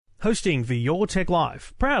Hosting for Your Tech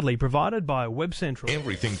Life, proudly provided by Web Central.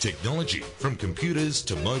 Everything technology, from computers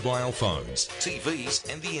to mobile phones,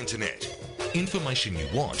 TVs and the internet. Information you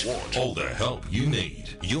want, all the help you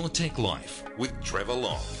need. Your Tech Life with Trevor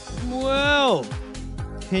Long. Well,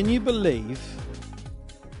 can you believe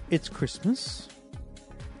it's Christmas?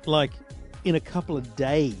 Like, in a couple of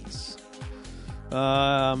days.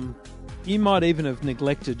 You might even have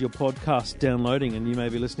neglected your podcast downloading and you may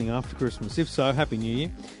be listening after Christmas. If so, Happy New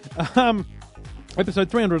Year.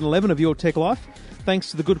 Episode 311 of Your Tech Life.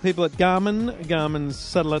 Thanks to the good people at Garmin. Garmin's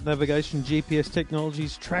satellite navigation, GPS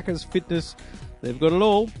technologies, trackers, fitness. They've got it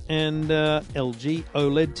all. And LG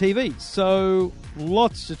OLED TVs. So,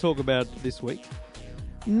 lots to talk about this week.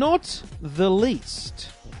 Not the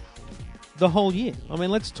least, the whole year. I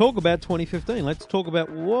mean, let's talk about 2015. Let's talk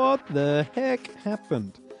about what the heck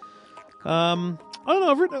happened. I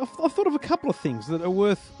don't know, I've thought of a couple of things that are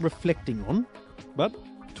worth reflecting on, but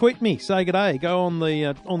tweet me, say good day, go on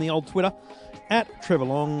the old Twitter, at Trevor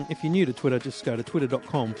Long. If you're new to Twitter, just go to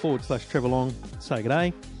twitter.com/Trevor Long, say good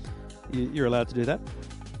day. You're allowed to do that.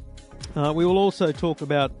 We will also talk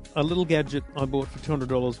about a little gadget I bought for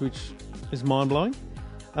 $200, which is mind-blowing.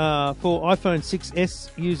 For iPhone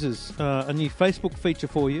 6S users, a new Facebook feature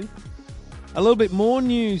for you. A little bit more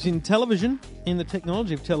news in television, in the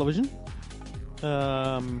technology of television,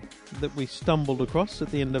 that we stumbled across at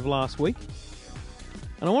the end of last week.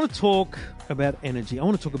 And I want to talk about energy. I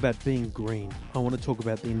want to talk about being green. I want to talk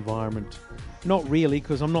about the environment. Not really,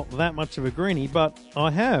 because I'm not that much of a greenie, but I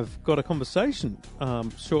have got a conversation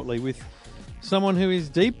shortly with someone who is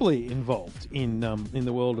deeply involved in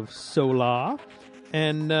the world of solar.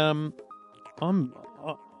 And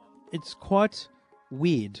it's quite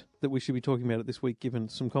weird that we should be talking about it this week, given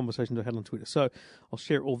some conversations I had on Twitter. So I'll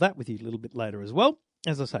share all that with you a little bit later as well.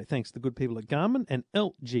 As I say, thanks to the good people at Garmin and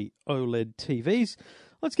LG OLED TVs.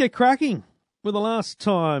 Let's get cracking with the last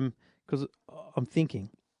time, because I'm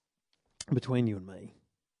thinking, between you and me,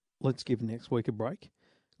 let's give next week a break,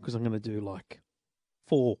 because I'm going to do like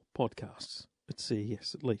 4 podcasts at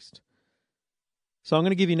CES at least. So I'm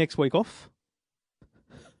going to give you next week off,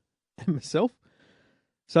 and myself.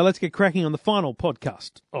 So let's get cracking on the final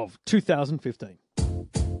podcast of 2015.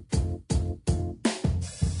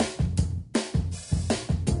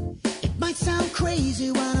 It might sound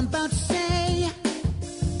crazy what I'm about to say,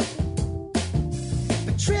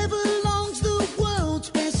 but Trevor Long's the world's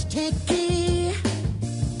best techie.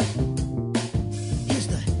 He's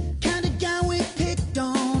the kind of guy we picked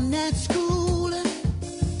on at school, and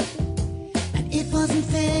it wasn't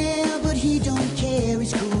fair, but he don't care,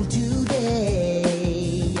 he's cool today.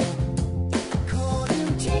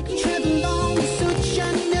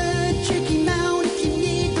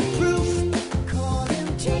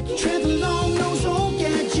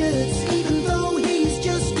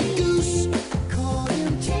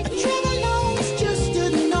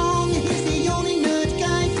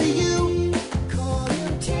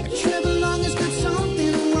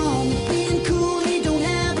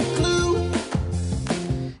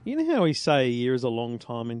 We say a year is a long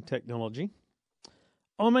time in technology.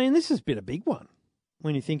 I mean, this has been a big one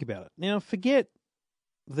when you think about it. Now, forget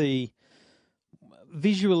the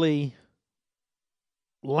visually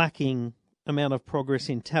lacking amount of progress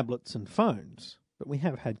in tablets and phones, but we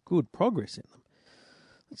have had good progress in them.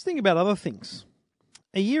 Let's think about other things.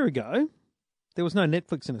 A year ago, there was no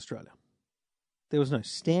Netflix in Australia. There was no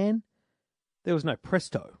Stan. There was no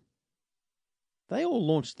Presto. They all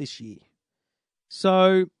launched this year.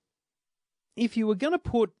 So, if you were going to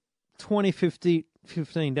put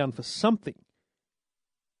 2015 down for something,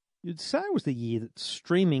 you'd say it was the year that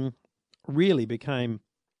streaming really became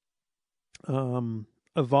a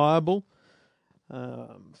viable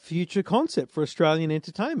future concept for Australian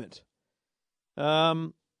entertainment.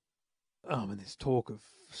 There's talk of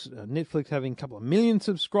Netflix having a couple of million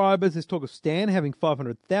subscribers. There's talk of Stan having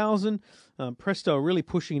 500,000. Presto really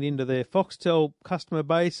pushing it into their Foxtel customer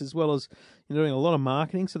base, as well as doing a lot of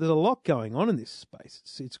marketing. So there's a lot going on in this space.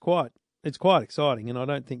 It's quite exciting, and I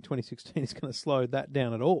don't think 2016 is going to slow that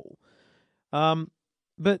down at all.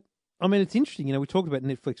 But I mean, it's interesting. We talked about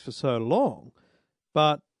Netflix for so long,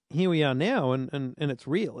 but here we are now, and it's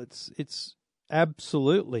real. It's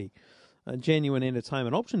absolutely a genuine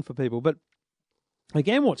entertainment option for people. But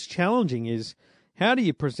again, what's challenging is how do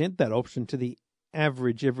you present that option to the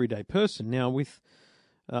average everyday person? Now, with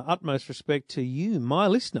utmost respect to you, my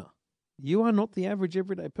listener, you are not the average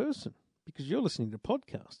everyday person because you're listening to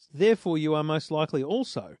podcasts. Therefore, you are most likely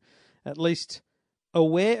also at least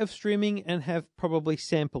aware of streaming and have probably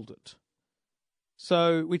sampled it.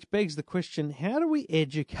 So, which begs the question, how do we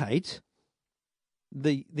educate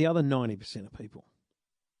the other 90% of people?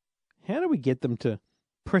 How do we get them to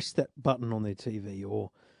press that button on their TV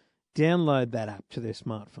or download that app to their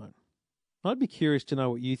smartphone? I'd be curious to know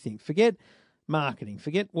what you think. Forget marketing.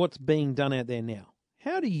 Forget what's being done out there now.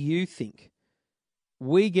 How do you think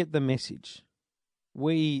we get the message?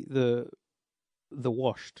 We, the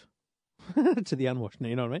washed, to the unwashed,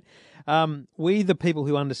 you know what I mean? We, the people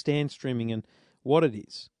who understand streaming and what it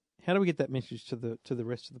is, how do we get that message to the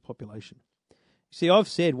rest of the population? You see, I've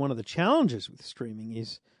said one of the challenges with streaming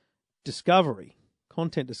is discovery.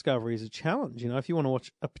 Content discovery is a challenge. You know, if you want to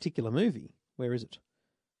watch a particular movie, where is it?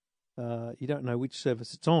 You don't know which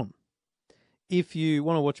service it's on. If you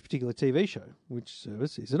want to watch a particular TV show, which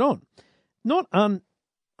service is it on? Not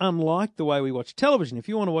unlike the way we watch television. If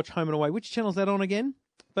you want to watch Home and Away, which channel is that on again?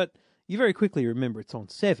 But you very quickly remember it's on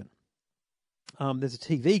 7. There's a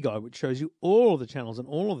TV guide which shows you all of the channels and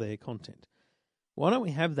all of their content. Why don't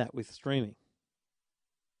we have that with streaming?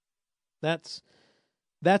 That's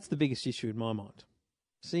the biggest issue in my mind.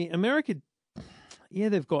 See, America, yeah,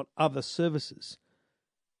 they've got other services.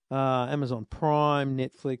 Amazon Prime,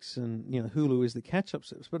 Netflix, and Hulu is the catch-up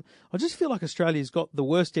service. But I just feel like Australia's got the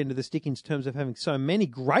worst end of the stick in terms of having so many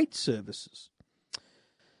great services.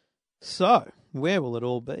 So, where will it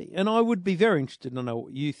all be? And I would be very interested to know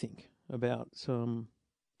what you think about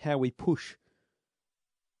how we push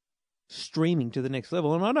streaming to the next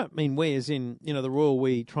level. And I don't mean we as in, the royal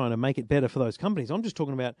we trying to make it better for those companies. I'm just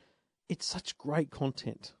talking about it's such great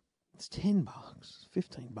content. It's $10,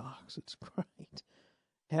 $15. It's great.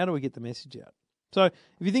 How do we get the message out? So if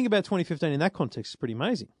you think about 2015 in that context, it's pretty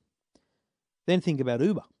amazing. Then think about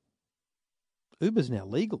Uber. Uber's now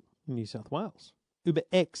legal in New South Wales.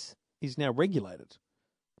 UberX is now regulated.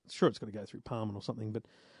 Sure, it's got to go through Parliament or something, but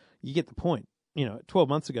you get the point. 12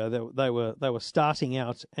 months ago, they were starting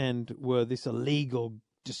out and were this illegal,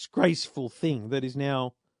 disgraceful thing that is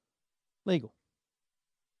now legal,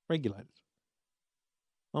 regulated.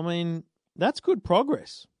 I mean, that's good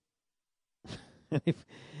progress. And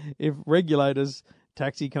if regulators,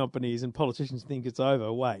 taxi companies, and politicians think it's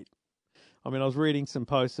over, wait. I mean, I was reading some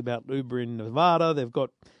posts about Uber in Nevada. They've got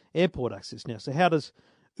airport access now. So how does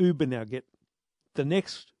Uber now get the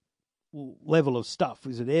next level of stuff?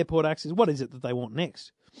 Is it airport access? What is it that they want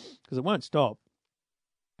next? Because it won't stop.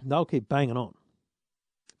 They'll keep banging on.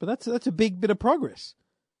 But that's a big bit of progress.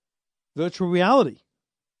 Virtual reality.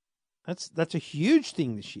 That's a huge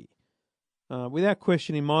thing this year. Without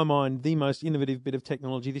question, in my mind, the most innovative bit of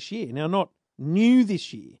technology this year. Now, not new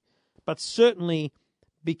this year, but certainly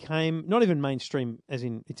became, not even mainstream as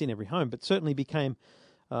in it's in every home, but certainly became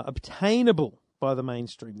obtainable by the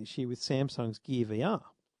mainstream this year with Samsung's Gear VR.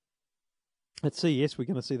 At CES, we're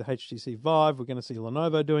going to see the HTC Vive. We're going to see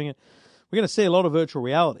Lenovo doing it. We're going to see a lot of virtual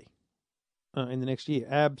reality in the next year.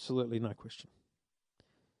 Absolutely no question.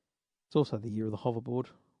 It's also the year of the hoverboard.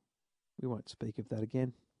 We won't speak of that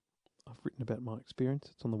again. I've written about my experience.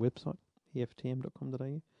 It's on the website,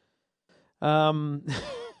 eftm.com.au.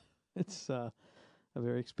 It's a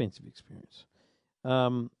very expensive experience.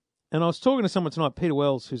 And I was talking to someone tonight, Peter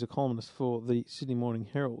Wells, who's a columnist for the Sydney Morning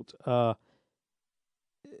Herald.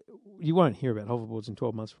 You won't hear about hoverboards in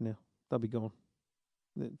 12 months from now. They'll be gone.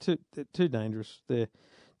 They're too dangerous. They're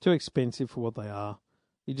too expensive for what they are.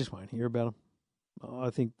 You just won't hear about them.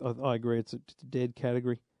 I agree. It's a dead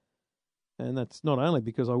category. And that's not only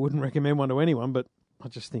because I wouldn't recommend one to anyone, but I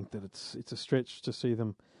just think that it's a stretch to see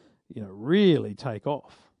them, really take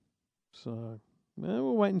off. So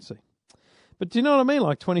we'll wait and see. But do you know what I mean?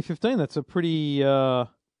 Like 2015, that's a pretty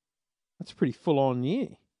full on year.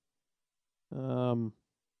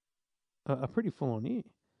 A pretty full on year.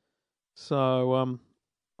 So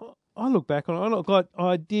I look back on it.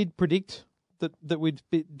 I did predict that we'd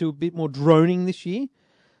do a bit more droning this year.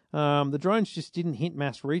 The drones just didn't hit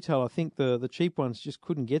mass retail. I think the cheap ones just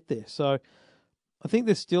couldn't get there. So I think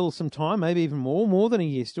there's still some time, maybe even more than a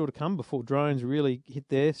year still to come before drones really hit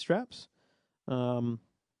their straps.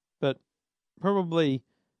 But probably,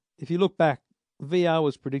 if you look back, VR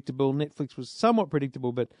was predictable. Netflix was somewhat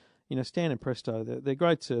predictable, but Stan and Presto, they're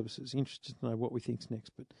great services. Interested to know what we think's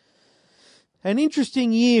next. But an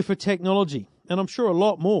interesting year for technology, and I'm sure a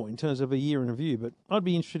lot more in terms of a year in review, but I'd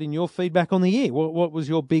be interested in your feedback on the year. What was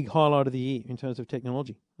your big highlight of the year in terms of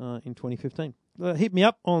technology in 2015? Hit me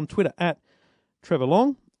up on Twitter at Trevor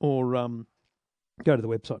Long, or go to the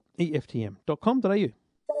website, eftm.com.au.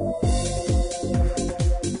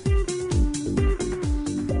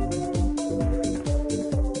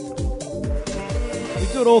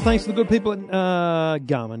 It all thanks to the good people at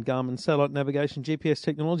Garmin Satellite Navigation, GPS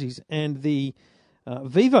Technologies, and the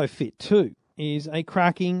Vivo Fit 2 is a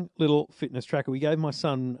cracking little fitness tracker. We gave my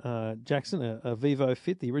son Jackson a Vivo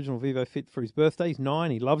Fit, the original Vivo Fit, for his birthday. He's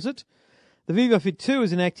 9. He loves it. The Vivo Fit 2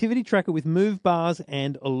 is an activity tracker with move bars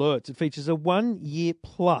and alerts. It features a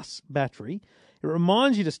 1-year-plus battery. It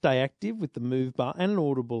reminds you to stay active with the move bar and an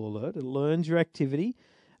audible alert. It learns your activity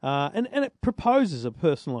and it proposes a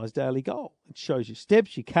personalised daily goal. It shows your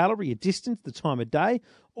steps, your calorie, your distance, the time of day,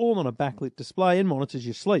 all on a backlit display, and monitors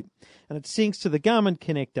your sleep. And it syncs to the Garmin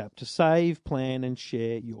Connect app to save, plan and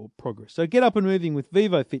share your progress. So get up and moving with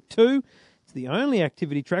Vivo Fit 2. It's the only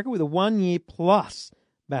activity tracker with a 1-year-plus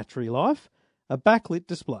battery life, a backlit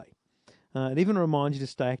display. It even reminds you to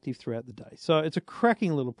stay active throughout the day. So it's a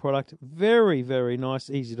cracking little product. Very, very nice,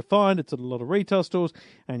 easy to find. It's at a lot of retail stores,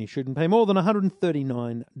 and you shouldn't pay more than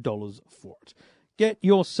 $139 for it. Get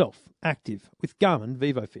yourself active with Garmin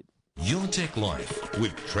Vivo Fit. Your Tech Life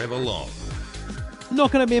with Trevor Long.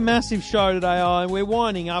 Not going to be a massive show today. We're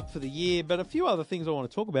winding up for the year, but a few other things I want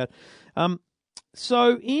to talk about.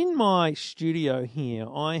 So in my studio here,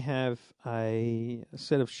 I have a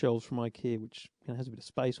set of shelves from IKEA, which has a bit of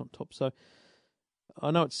space on top. So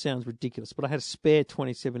I know it sounds ridiculous, but I had a spare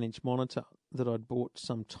 27-inch monitor that I'd bought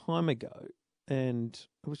some time ago, and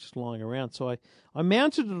it was just lying around. So I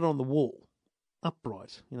mounted it on the wall,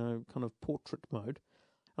 upright, kind of portrait mode,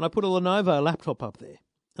 and I put a Lenovo laptop up there,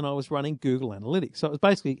 and I was running Google Analytics. So it was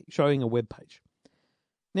basically showing a web page.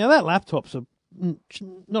 Now, that laptop's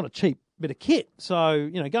not a cheap bit of kit, so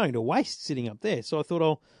going to waste sitting up there. So I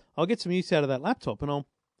thought I'll get some use out of that laptop, and I'll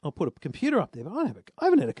put a computer up there. But I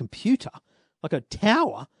haven't had a computer, like a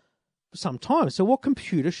tower, for some time. So what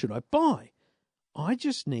computer should I buy? I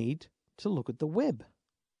just need to look at the web.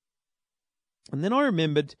 And then I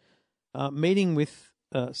remembered meeting with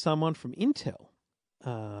someone from Intel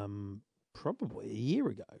probably a year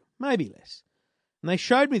ago, maybe less, and they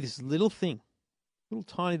showed me this little thing, little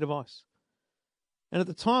tiny device. And at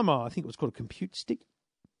the time, I think it was called a compute stick.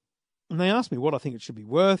 And they asked me what I think it should be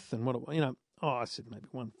worth and I said maybe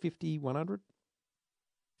 150, 100.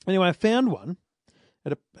 Anyway, I found one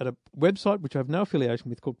at a website which I have no affiliation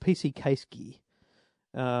with called PC Case Gear.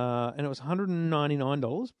 And it was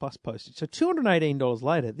 $199 plus postage. So $218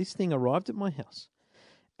 later, this thing arrived at my house.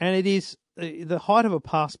 And it is the height of a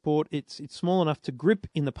passport. It's small enough to grip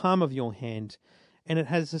in the palm of your hand. And it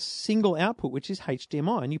has a single output, which is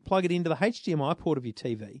HDMI. And you plug it into the HDMI port of your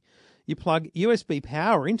TV. You plug USB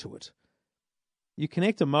power into it. You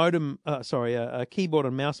connect a modem, a keyboard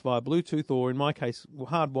and mouse via Bluetooth, or in my case,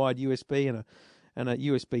 hardwired USB and a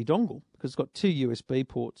USB dongle, because it's got 2 USB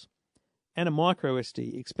ports and a micro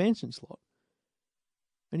SD expansion slot.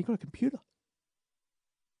 And you've got a computer.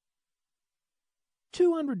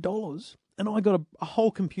 $200, and I got a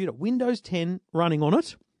whole computer, Windows 10 running on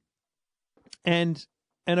it. And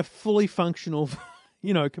a fully functional,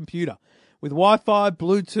 computer with Wi-Fi,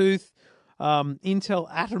 Bluetooth, Intel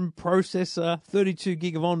Atom processor, 32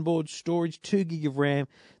 gig of onboard storage, 2 gig of RAM.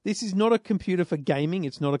 This is not a computer for gaming.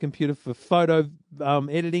 It's not a computer for photo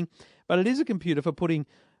editing, but it is a computer for putting,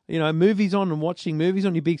 movies on and watching movies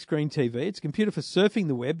on your big screen TV. It's a computer for surfing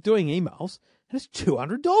the web, doing emails, and it's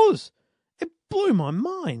 $200. It blew my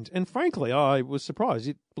mind, and frankly, I was surprised.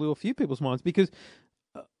 It blew a few people's minds because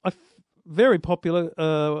very popular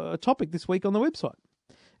topic this week on the website.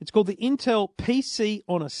 It's called the Intel PC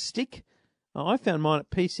on a Stick. I found mine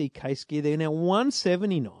at PC Case Gear. They're now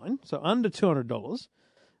 $179, so under $200,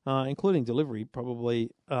 including delivery.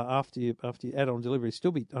 Probably after you add on delivery,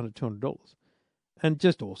 still be under $200, and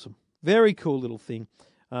just awesome. Very cool little thing.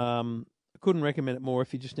 I couldn't recommend it more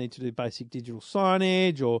if you just need to do basic digital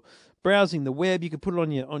signage or browsing the web. You could put it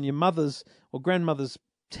on your mother's or grandmother's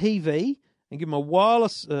TV and give them a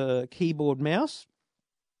wireless keyboard mouse,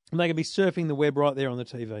 and they can be surfing the web right there on the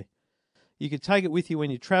TV. You could take it with you when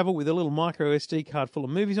you travel with a little micro SD card full of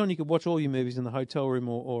movies on. You could watch all your movies in the hotel room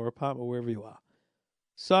or apartment, wherever you are.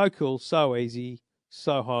 So cool, so easy,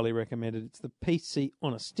 so highly recommended. It's the PC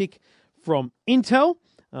on a Stick from Intel.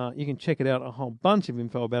 You can check it out, a whole bunch of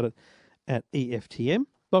info about it at eftm.com.au.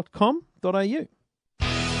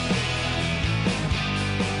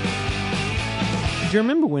 Do you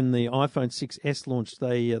remember when the iPhone 6S launched,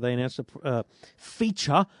 they announced a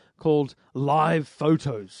feature called Live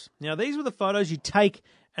Photos? Now, these were the photos you take,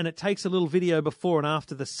 and it takes a little video before and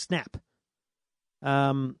after the snap.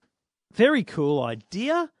 Very cool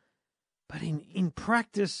idea, but in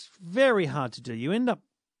practice, very hard to do. You end up,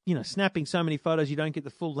 snapping so many photos, you don't get the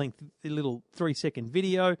full length, the little 3-second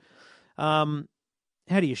video. How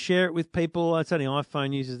do you share it with people? It's only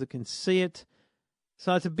iPhone users that can see it.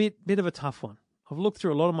 So it's a bit of a tough one. I've looked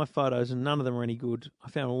through a lot of my photos and none of them are any good. I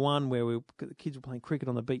found one where the kids were playing cricket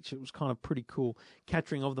on the beach. It was kind of pretty cool,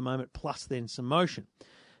 capturing of the moment plus then some motion.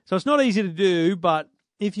 So it's not easy to do, but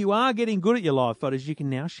if you are getting good at your live photos, you can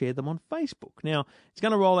now share them on Facebook. Now, it's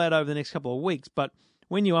going to roll out over the next couple of weeks, but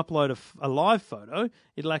when you upload a live photo,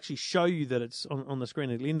 it'll actually show you that it's on the screen.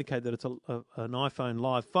 It'll indicate that it's an iPhone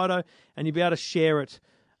live photo, and you'll be able to share it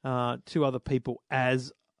to other people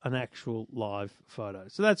as an actual live photo.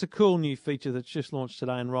 So that's a cool new feature that's just launched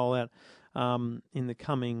today and roll out in the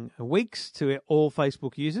coming weeks to all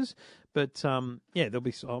Facebook users. But there'll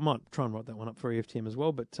be. I might try and write that one up for EFTM as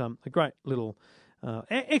well. But a great little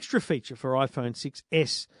extra feature for iPhone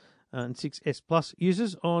 6s and 6s Plus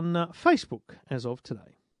users on Facebook as of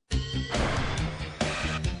today.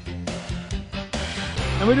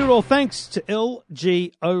 And we do it all thanks to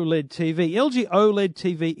LG OLED TV. LG OLED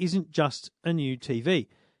TV isn't just a new TV.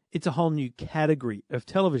 It's a whole new category of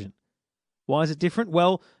television. Why is it different?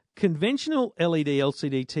 Well, conventional LED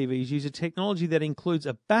LCD TVs use a technology that includes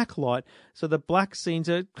a backlight so the black scenes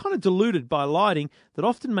are kind of diluted by lighting that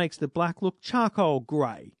often makes the black look charcoal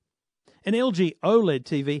grey. An LG OLED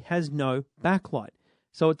TV has no backlight,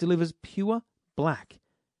 so it delivers pure black,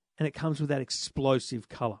 and it comes with that explosive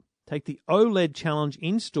colour. Take the OLED challenge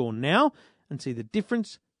in-store now and see the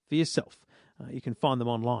difference for yourself. You can find them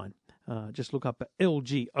online. Just look up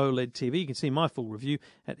LG OLED TV. You can see my full review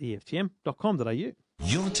at EFTM.com.au.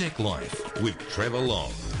 Your Tech Life with Trevor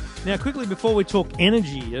Long. Now, quickly before we talk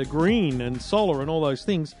energy, green and solar and all those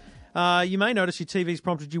things, you may notice your TV's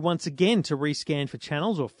prompted you once again to rescan for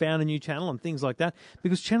channels or found a new channel and things like that,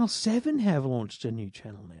 because Channel 7 have launched a new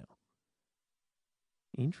channel now.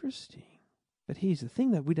 Interesting. But here's the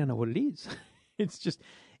thing, that we don't know what it is.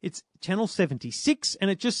 It's channel 76, and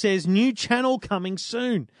it just says new channel coming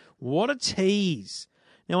soon. What a tease.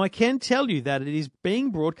 Now, I can tell you that it is being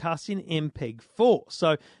broadcast in MPEG-4,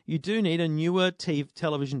 so you do need a newer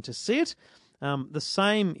television to see it. The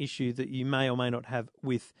same issue that you may or may not have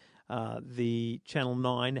with the Channel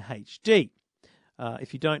 9 HD.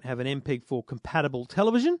 If you don't have an MPEG-4 compatible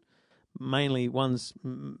television, mainly ones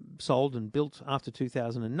sold and built after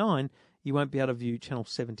 2009, you won't be able to view Channel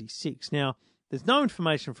 76. Now, there's no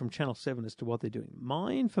information from Channel 7 as to what they're doing.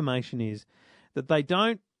 My information is that they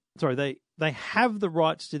have the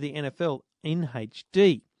rights to the NFL in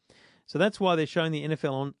HD. So that's why they're showing the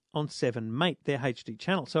NFL on 7 Mate, their HD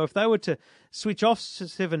channel. So if they were to switch off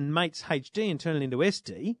 7 Mate's HD and turn it into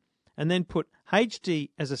SD, and then put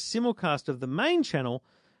HD as a simulcast of the main channel,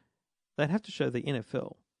 they'd have to show the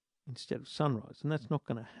NFL instead of Sunrise, and that's not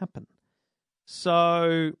going to happen.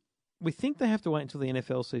 So we think they have to wait until the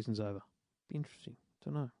NFL season's over. Be interesting.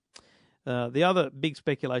 Don't know. The other big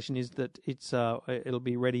speculation is that it'll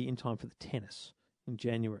be ready in time for the tennis in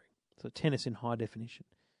January. So tennis in high definition.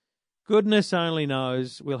 Goodness only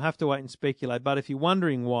knows. We'll have to wait and speculate. But if you're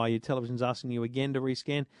wondering why your television's asking you again to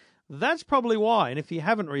rescan, that's probably why. And if you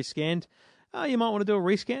haven't rescanned, you might want to do a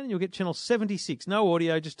rescan and you'll get channel 76. No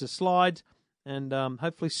audio, just a slide. And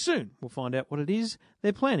hopefully soon we'll find out what it is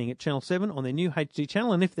they're planning at Channel 7 on their new HD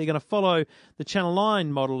channel, and if they're going to follow the Channel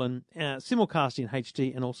 9 model and simulcast in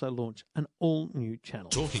HD and also launch an all-new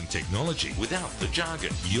channel. Talking technology without the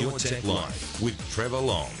jargon. Your Tech Life with Trevor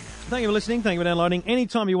Long. Thank you for listening. Thank you for downloading.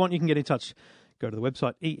 Anytime you want, you can get in touch. Go to the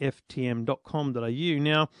website, EFTM.com.au.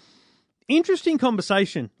 Now, interesting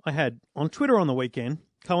conversation I had on Twitter on the weekend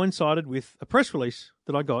coincided with a press release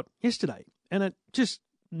that I got yesterday, and it just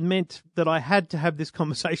meant that I had to have this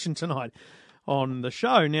conversation tonight on the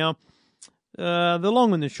show. Now, the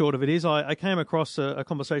long and the short of it is I came across a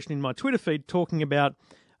conversation in my Twitter feed talking about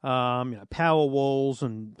power walls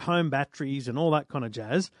and home batteries and all that kind of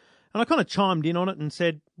jazz. And I kind of chimed in on it and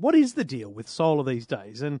said, what is the deal with solar these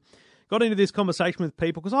days? And got into this conversation with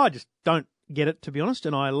people because I just don't get it, to be honest.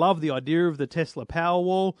 And I love the idea of the Tesla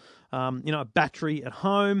Powerwall, a battery at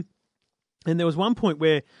home. And there was one point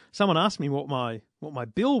where someone asked me what my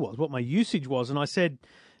bill was, what my usage was, and I said,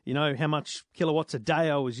 how much kilowatts a day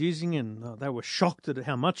I was using, and they were shocked at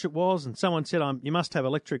how much it was. And someone said, you must have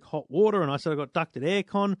electric hot water, and I said I got ducted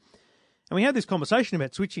aircon. And we had this conversation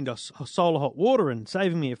about switching to solar hot water and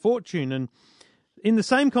saving me a fortune, and in the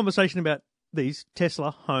same conversation about these Tesla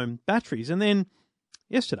home batteries. And then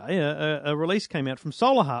yesterday, a release came out from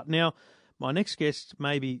Solar Heart. Now, my next guest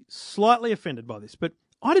may be slightly offended by this, but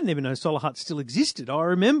I didn't even know Solar Heart still existed. I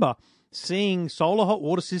remember seeing solar hot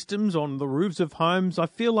water systems on the roofs of homes. I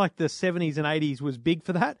feel like the 70s and 80s was big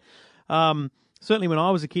for that. Certainly when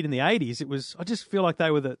I was a kid in the 80s, I just feel like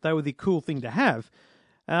they were the cool thing to have.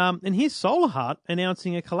 And here's Solar Heart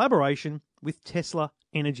announcing a collaboration with Tesla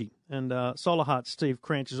Energy. And Solar Heart's Steve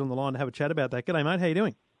Cranch is on the line to have a chat about that. G'day, mate. How you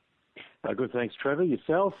doing? Good, thanks, Trevor.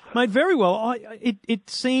 Yourself? Mate, very well. It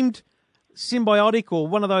seemed symbiotic, or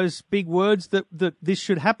one of those big words that this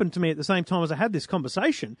should happen to me at the same time as I had this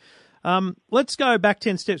conversation. Let's go back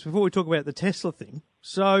 10 steps before we talk about the Tesla thing.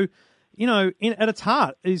 So, at its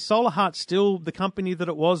heart, is Solar Heart still the company that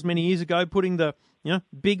it was many years ago, putting the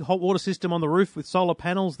big hot water system on the roof with solar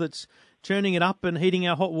panels that's churning it up and heating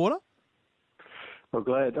our hot water? Well,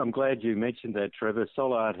 I'm glad you mentioned that, Trevor.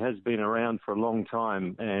 Solar Heart has been around for a long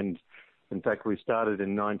time, and in fact, we started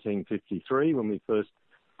in 1953 when we first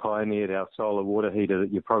pioneered our solar water heater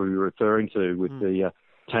that you're probably referring to with the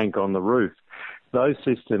tank on the roof. Those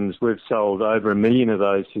systems, we've sold over 1 million of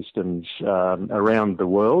those systems around the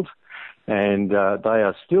world, and they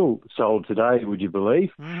are still sold today, would you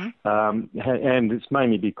believe? Mm-hmm. And it's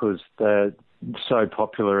mainly because they're so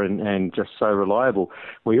popular and just so reliable.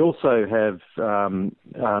 We also have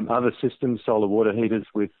other systems, solar water heaters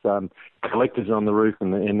with collectors on the roof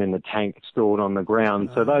and then the tank stored on the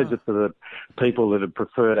ground. So those are for the people that would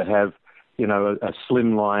prefer to have, a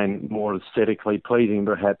slimline, more aesthetically pleasing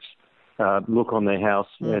perhaps look on their house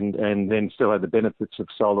and then still have the benefits of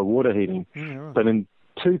solar water heating. Yeah, right. But in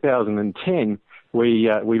 2010, we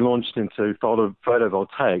launched into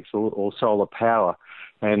photovoltaics or solar power.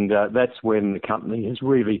 And that's when the company has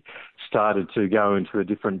really started to go into a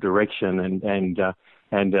different direction,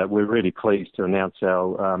 and we're really pleased to announce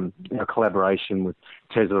our collaboration with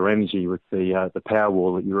Tesla Energy with the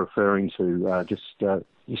Powerwall that you're referring to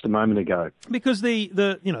just a moment ago. Because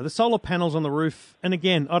the solar panels on the roof, and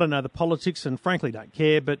again, I don't know the politics, and frankly don't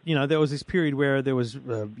care, but there was this period where there was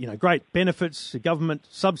great benefits, government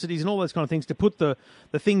subsidies, and all those kind of things to put the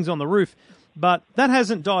things on the roof. But that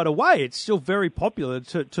hasn't died away. It's still very popular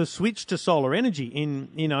to switch to solar energy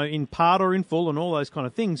in part or in full and all those kind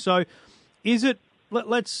of things. So, is it?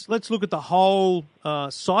 Let's look at the whole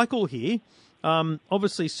cycle here.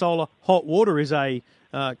 Obviously, solar hot water is a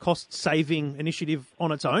cost-saving initiative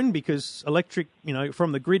on its own because electric,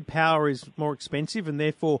 from the grid power is more expensive, and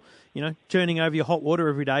therefore, churning over your hot water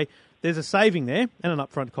every day, there's a saving there and an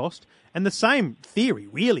upfront cost. And the same theory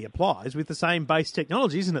really applies with the same base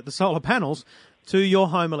technology, isn't it? The solar panels to your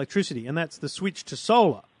home electricity, and that's the switch to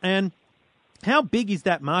solar. And how big is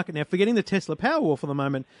that market now? Forgetting the Tesla Powerwall for the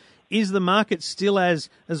moment, is the market still as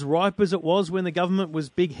ripe as it was when the government was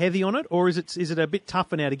big heavy on it, or is it a bit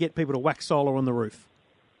tougher now to get people to whack solar on the roof?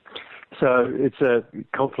 So it's a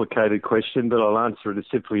complicated question, but I'll answer it as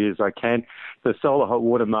simply as I can. The solar hot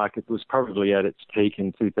water market was probably at its peak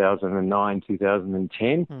in 2009,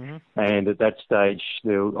 2010. Mm-hmm. And at that stage,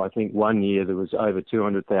 I think one year there was over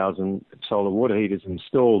 200,000 solar water heaters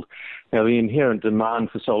installed. Now, the inherent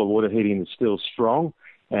demand for solar water heating is still strong,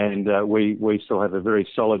 and we still have a very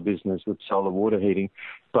solid business with solar water heating.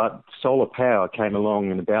 But solar power came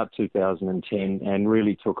along in about 2010 and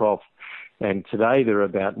really took off. And today there are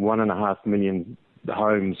about 1.5 million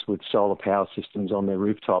homes with solar power systems on their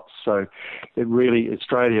rooftops. So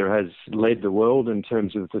Australia has led the world in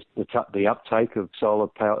terms of the uptake of solar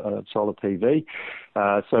power, solar PV.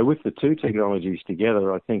 So with the two technologies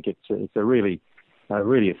together, I think it's a really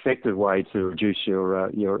effective way to reduce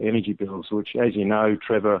your energy bills, which, as you know,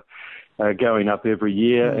 Trevor, are going up every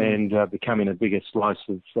year and becoming a bigger slice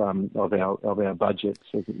of our budgets.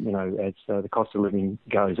 As the cost of living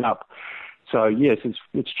goes up. So yes,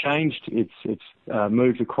 it's changed. It's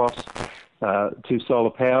moved across to solar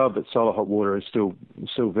power, but solar hot water is still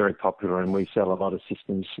very popular, and we sell a lot of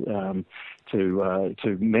systems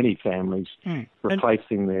to many families,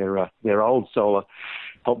 replacing their old solar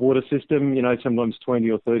hot water system. Sometimes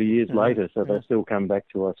 20 or 30 years later, so they still come back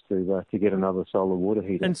to us to get another solar water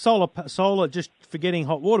heater. And solar, just forgetting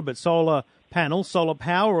hot water, but solar panels, solar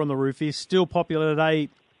power on the roof is still popular today,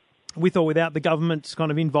 with or without the government's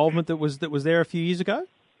kind of involvement that was there a few years ago?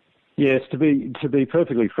 Yes, to be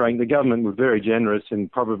perfectly frank, the government were very generous and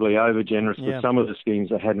probably over generous with some of the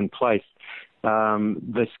schemes they had in place.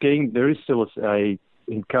 The scheme, there is still a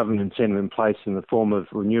government incentive in place in the form of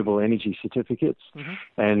renewable energy certificates,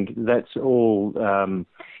 and that's all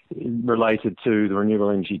related to the renewable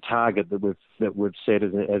energy target that we've set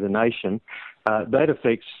as a nation.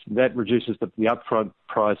 That reduces the upfront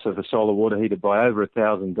price of a solar water heater by over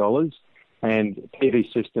 $1,000, and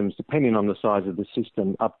PV systems, depending on the size of the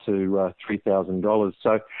system, up to $3,000.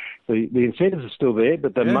 So the incentives are still there,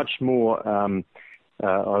 but they're much more,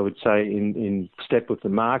 I would say, in step with the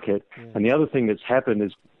market. Yeah. And the other thing that's happened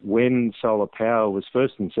is when solar power was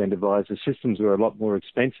first incentivised, the systems were a lot more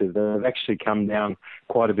expensive. They've actually come down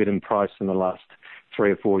quite a bit in price in the last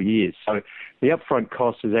 3 or 4 years. So the upfront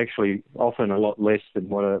cost is actually often a lot less than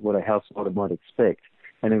what a householder might expect.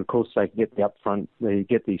 and then of course they can get they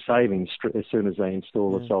get the savings as soon as they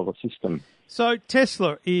install a solar system. So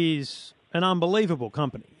Tesla is an unbelievable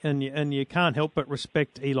company, and you can't help but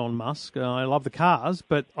respect Elon Musk. I love the cars,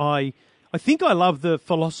 but I think I love the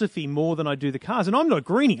philosophy more than I do the cars. And I'm not a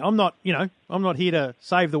greenie. I'm not here to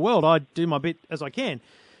save the world. I do my bit as I can.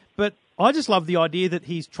 But I just love the idea that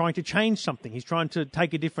he's trying to change something. He's trying to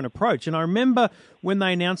take a different approach. And I remember when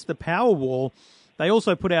they announced the Powerwall, they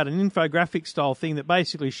also put out an infographic style thing that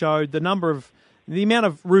basically showed the amount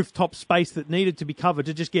of rooftop space that needed to be covered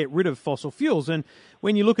to just get rid of fossil fuels. And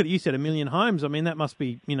when you look at it, you said 1 million homes. I mean, that must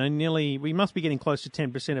be, we must be getting close to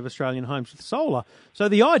 10% of Australian homes with solar. So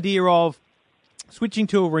the idea of switching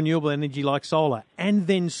to a renewable energy like solar and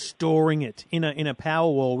then storing it in a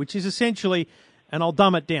Powerwall, which is essentially, and I'll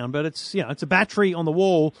dumb it down, but it's a battery on the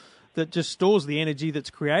wall that just stores the energy that's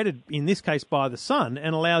created, in this case by the sun,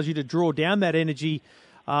 and allows you to draw down that energy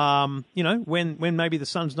when maybe the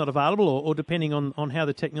sun's not available or depending on how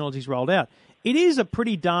the technology's rolled out. It is a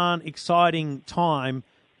pretty darn exciting time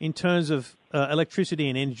in terms of electricity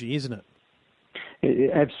and energy, isn't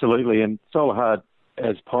it? Absolutely, and Solarhard,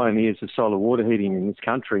 as pioneers of solar water heating in this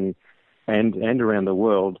country and around the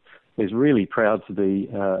world, is really proud to be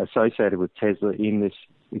associated with Tesla in this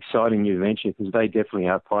exciting new venture, because they definitely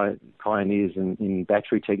are pioneers in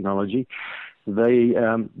battery technology.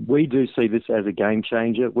 We do see this as a game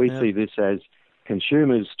changer. We see this as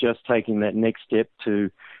consumers just taking that next step to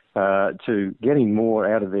getting more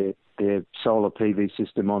out of their solar PV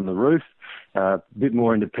system on the roof, a bit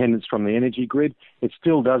more independence from the energy grid. It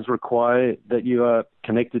still does require that you are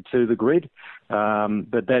connected to the grid,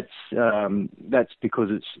 but that's because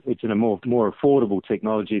it's in a more affordable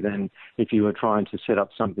technology than if you were trying to set up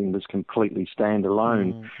something that's completely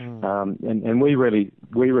standalone. And we really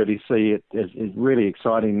see it as really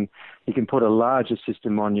exciting. You can put a larger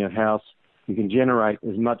system on your house. You can generate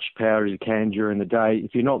as much power as you can during the day.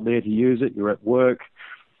 If you're not there to use it, you're at work,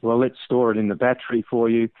 well, let's store it in the battery for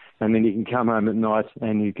you, and then you can come home at night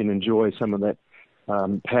and you can enjoy some of that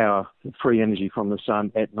power, free energy from the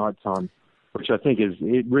sun at night time, which I think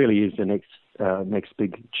it really is the next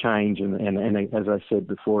big change, and as I said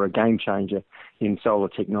before, a game changer in solar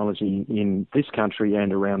technology in this country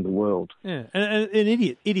and around the world. Yeah, and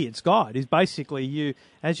an idiot's guide is basically you,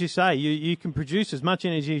 as you say, you can produce as much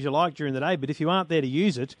energy as you like during the day, but if you aren't there to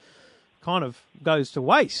use it, kind of goes to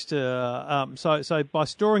waste. So by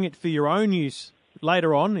storing it for your own use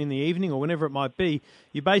later on in the evening or whenever it might be,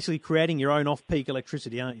 you're basically creating your own off-peak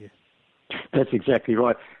electricity, aren't you? That's exactly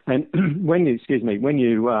right. And when you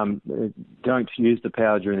don't use the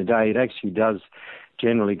power during the day, it actually does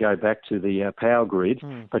generally go back to the power grid,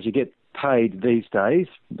 but you get paid these days,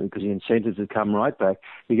 because the incentives have come right back,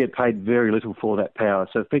 you get paid very little for that power.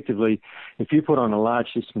 So effectively, if you put on a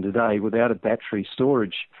large system today without a battery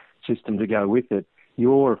storage system to go with it,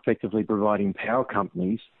 you're effectively providing power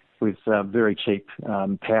companies with very cheap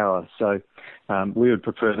power. So we would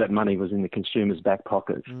prefer that money was in the consumer's back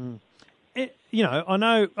pocket. I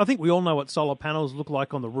think we all know what solar panels look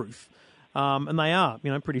like on the roof, and they are,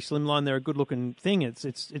 pretty slimline. They're a good-looking thing.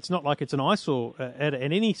 It's not like it's an eyesore at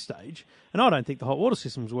any stage, and I don't think the hot water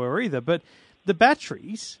systems were either. But the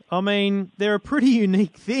batteries, I mean, they're a pretty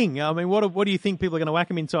unique thing. I mean, what do you think? People are going to whack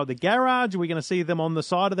them inside the garage? Are we going to see them on the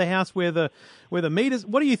side of the house where the meters?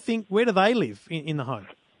 What do you think? Where do they live in the home?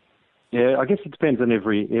 Yeah, I guess it depends on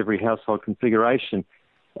every household configuration.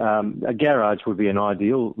 A garage would be an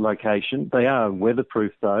ideal location. They are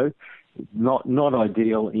weatherproof though, not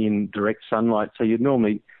ideal in direct sunlight. So you'd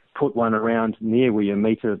normally put one around near where your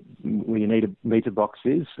meter box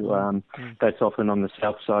is. That's often on the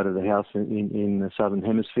south side of the house in the southern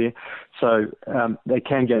hemisphere. So they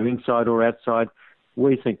can go inside or outside.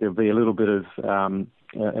 We think there'll be a little bit of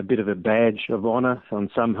a bit of a badge of honour on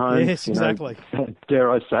some homes. Yes, exactly.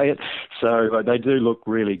 Dare I say it? So they do look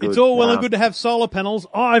really good. It's all well and good to have solar panels.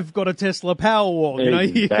 I've got a Tesla Powerwall.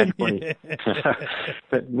 Exactly.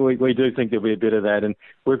 But we do think there'll be a bit of that, and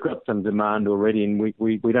we've got some demand already, and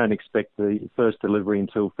we don't expect the first delivery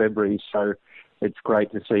until February. So it's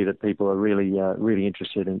great to see that people are really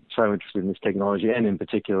interested in this technology, and in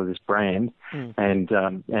particular this brand, and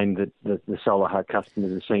that the Solarheart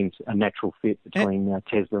customers have seen a natural fit between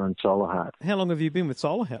Tesla and Solarheart. How long have you been with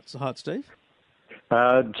Solarheart, Steve?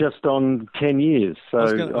 Just on 10 years. So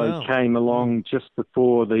I came along just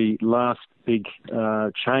before the last big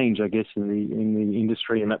change, I guess, in the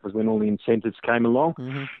industry, and that was when all the incentives came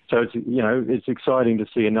along. So it's exciting to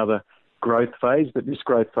see another growth phase, but this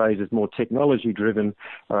growth phase is more technology-driven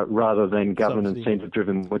rather than government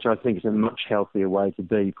incentive-driven, which I think is a much healthier way to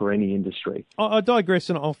be for any industry. I digress,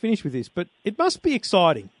 and I'll finish with this, but it must be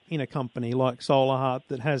exciting in a company like Solar Heart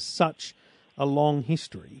that has such a long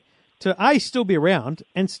history to, A, still be around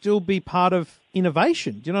and still be part of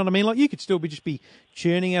innovation. Do you know what I mean? Like, you could still just be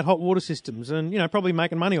churning out hot water systems and, probably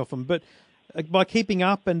making money off them, but by keeping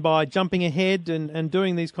up and by jumping ahead and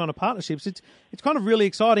doing these kind of partnerships, it's kind of really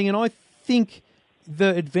exciting. And I think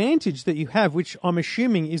the advantage that you have, which I'm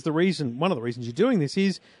assuming is one of the reasons you're doing this,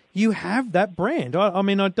 is you have that brand. I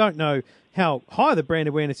mean, I don't know how high the brand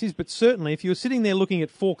awareness is, but certainly if you were sitting there looking at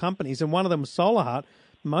 4 companies and one of them was Solar Heart,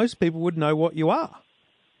 most people would know what you are.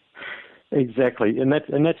 Exactly, and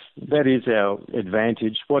that is our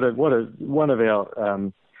advantage. One of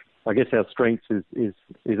our I guess our strength is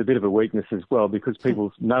a bit of a weakness as well, because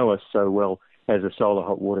people know us so well as a solar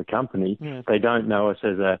hot water company. Yeah. They don't know us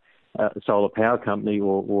as a solar power company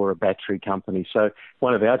or a battery company. So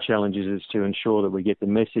one of our challenges is to ensure that we get the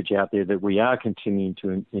message out there that we are continuing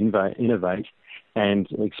to innovate and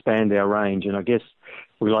expand our range. And I guess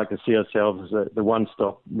we like to see ourselves as the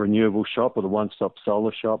one-stop renewable shop or the one-stop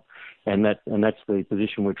solar shop, and that's the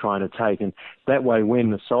position we're trying to take. And that way,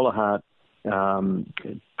 when the Solar Heart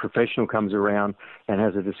professional comes around and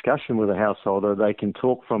has a discussion with a householder, they can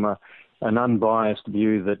talk from an unbiased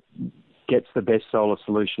view that gets the best solar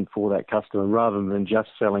solution for that customer, rather than just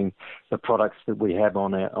selling the products that we have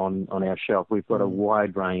on our shelf. We've got a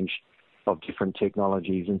wide range of different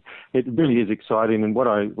technologies, and it really is exciting. And what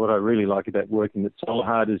I really like about working at Solar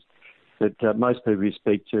Heart is that most people you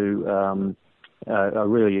speak to are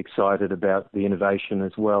really excited about the innovation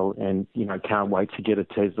as well, and can't wait to get a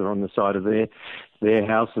Tesla on the side of their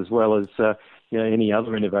house, as well as any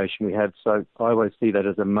other innovation we have. So I always see that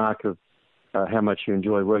as a mark of how much you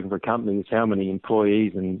enjoy working for a company, is how many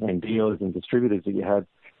employees and dealers and distributors that you have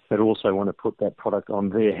that also want to put that product on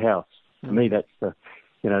their house. To me, that's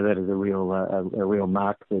that is a real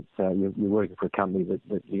mark that you're working for a company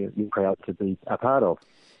that you're proud to be a part of.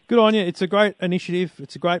 Good on you. It's a great initiative.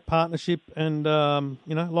 It's a great partnership, and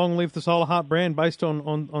long live the Solar Heart brand based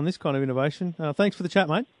on this kind of innovation. Thanks for the chat,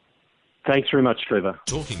 mate. Thanks very much, Trevor.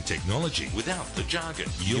 Talking technology without the jargon.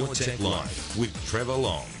 Your Tech Life with Trevor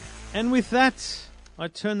Long. And with that, I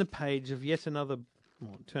turn the page of yet another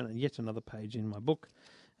page in my book.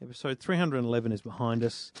 Episode 311 is behind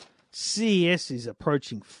us. CES is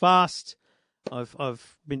approaching fast.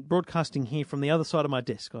 I've been broadcasting here from the other side of my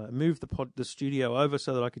desk. I moved the studio over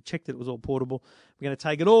so that I could check that it was all portable. We're going to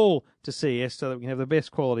take it all to CES so that we can have the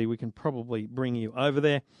best quality we can probably bring you over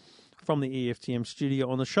there from the EFTM studio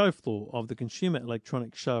on the show floor of the Consumer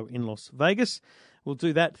Electronics Show in Las Vegas. We'll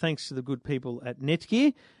do that thanks to the good people at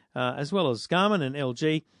Netgear, as well as Garmin and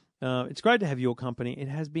LG. It's great to have your company. It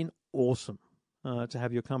has been awesome to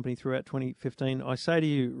have your company throughout 2015. I say to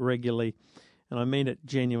you regularly, and I mean it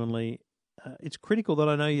genuinely, it's critical that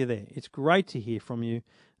I know you're there. It's great to hear from you.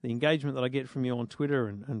 The engagement that I get from you on Twitter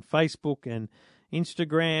and Facebook and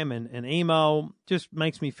Instagram and email just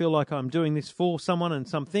makes me feel like I'm doing this for someone and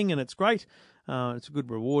something, and it's great. It's a good,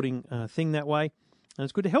 rewarding thing that way. And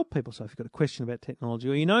it's good to help people. So if you've got a question about technology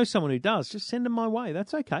or you know someone who does, just send them my way.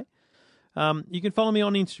 That's okay. You can follow me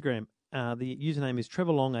on Instagram. The username is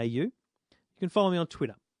TrevorLongAU. You can follow me on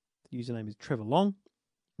Twitter. The username is Trevor Long.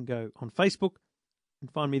 You can go on Facebook and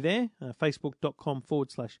find me there,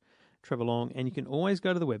 facebook.com/Trevor Long. And you can always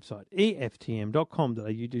go to the website,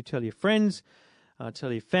 eftm.com.au. Do tell your friends,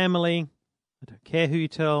 tell your family. I don't care who you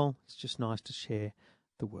tell. It's just nice to share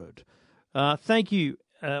the word. Thank you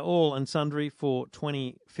all and sundry for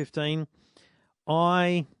 2015.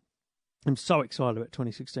 I am so excited about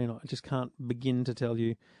 2016. I just can't begin to tell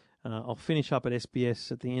you. I'll finish up at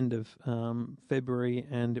SBS at the end of February,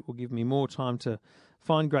 and it will give me more time to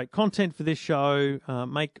find great content for this show,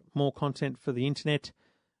 make more content for the internet.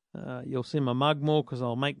 You'll see my mug more because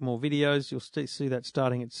I'll make more videos. You'll see that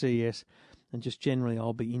starting at CES, and just generally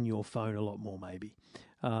I'll be in your phone a lot more maybe.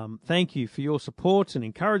 Thank you for your support and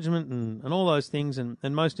encouragement and all those things,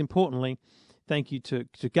 and most importantly, thank you to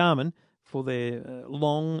Garmin for their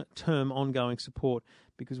long-term ongoing support,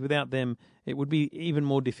 because without them it would be even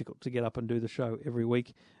more difficult to get up and do the show every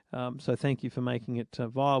week. So thank you for making it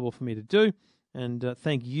viable for me to do, and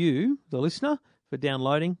thank you, the listener, for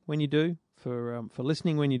downloading when you do, for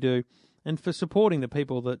listening when you do, and for supporting the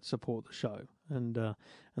people that support the show and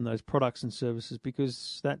those products and services,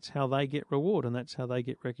 because that's how they get reward and that's how they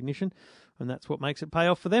get recognition, and that's what makes it pay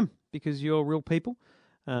off for them, because you're real people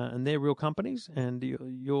and they're real companies, and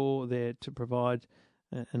you're there to provide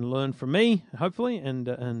and learn from me, hopefully, and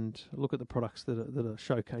look at the products that are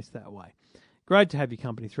showcased that way. Great to have your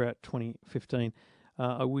company throughout 2015.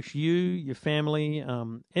 I wish you, your family,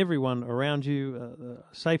 everyone around you the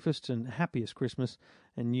safest and happiest Christmas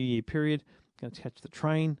and New Year period. Going to catch the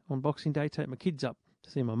train on Boxing Day, take my kids up to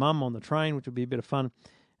see my mum on the train, which will be a bit of fun.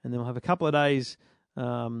 And then we'll have a couple of days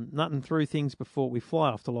nutting through things before we fly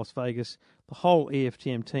off to Las Vegas. The whole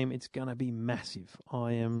EFTM team, it's going to be massive.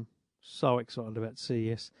 I am so excited about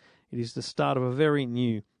CES. It is the start of a very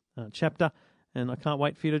new chapter, and I can't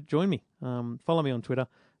wait for you to join me. Follow me on Twitter.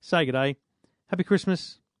 Say good day. Happy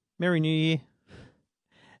Christmas. Merry New Year.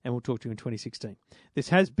 And we'll talk to you in 2016. This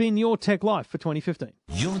has been Your Tech Life for 2015.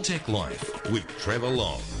 Your Tech Life with Trevor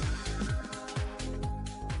Long.